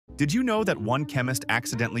Did you know that one chemist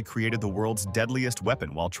accidentally created the world's deadliest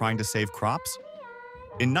weapon while trying to save crops?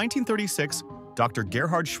 In 1936, Dr.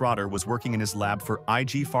 Gerhard Schroeder was working in his lab for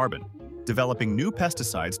IG Farben, developing new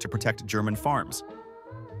pesticides to protect German farms.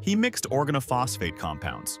 He mixed organophosphate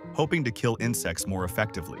compounds, hoping to kill insects more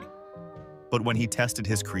effectively. But when he tested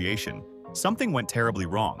his creation, something went terribly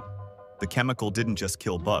wrong. The chemical didn't just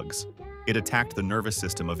kill bugs, it attacked the nervous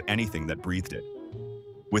system of anything that breathed it.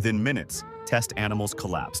 Within minutes, test animals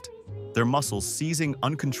collapsed, their muscles seizing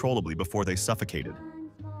uncontrollably before they suffocated.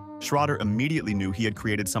 Schroeder immediately knew he had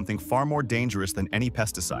created something far more dangerous than any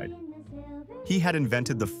pesticide. He had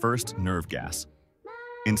invented the first nerve gas.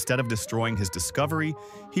 Instead of destroying his discovery,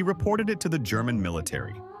 he reported it to the German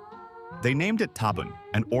military. They named it Tabun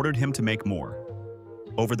and ordered him to make more.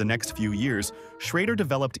 Over the next few years, Schroeder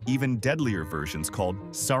developed even deadlier versions called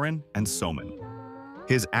Sarin and Soman.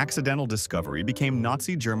 His accidental discovery became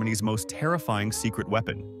Nazi Germany's most terrifying secret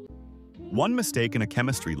weapon. One mistake in a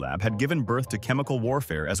chemistry lab had given birth to chemical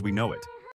warfare as we know it.